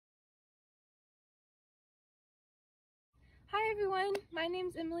Hi everyone, my name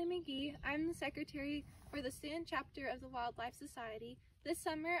is Emily McGee. I'm the secretary for the student chapter of the Wildlife Society. This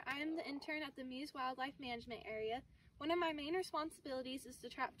summer, I am the intern at the Muse Wildlife Management Area. One of my main responsibilities is to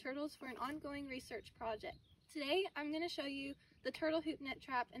trap turtles for an ongoing research project. Today, I'm going to show you the turtle hoop net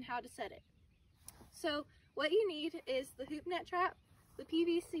trap and how to set it. So, what you need is the hoop net trap, the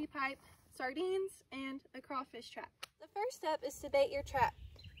PVC pipe, sardines, and a crawfish trap. The first step is to bait your trap.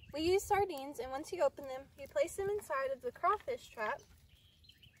 We use sardines, and once you open them, you place them inside of the crawfish trap,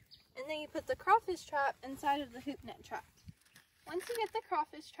 and then you put the crawfish trap inside of the hoop net trap. Once you get the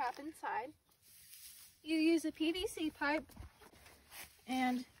crawfish trap inside, you use a PVC pipe,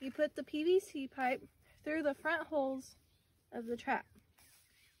 and you put the PVC pipe through the front holes of the trap.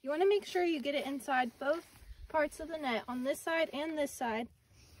 You want to make sure you get it inside both parts of the net, on this side and this side,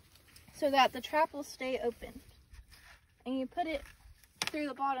 so that the trap will stay open. And you put it through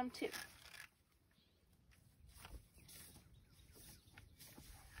the bottom too.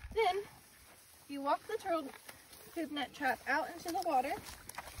 Then you walk the turtle hoop net trap out into the water.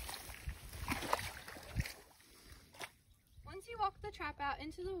 Once you walk the trap out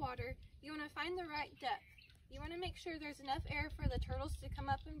into the water, you want to find the right depth. You want to make sure there's enough air for the turtles to come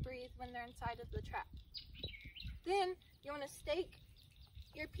up and breathe when they're inside of the trap. Then you want to stake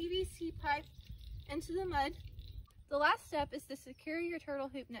your PVC pipe into the mud. The last step is to secure your turtle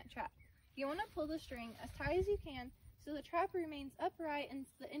hoop net trap. You want to pull the string as tight as you can so the trap remains upright and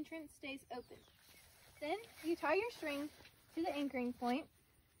the entrance stays open. Then you tie your string to the anchoring point.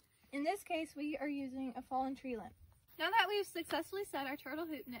 In this case, we are using a fallen tree limb. Now that we've successfully set our turtle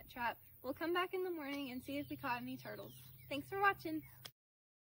hoop net trap, we'll come back in the morning and see if we caught any turtles. Thanks for watching!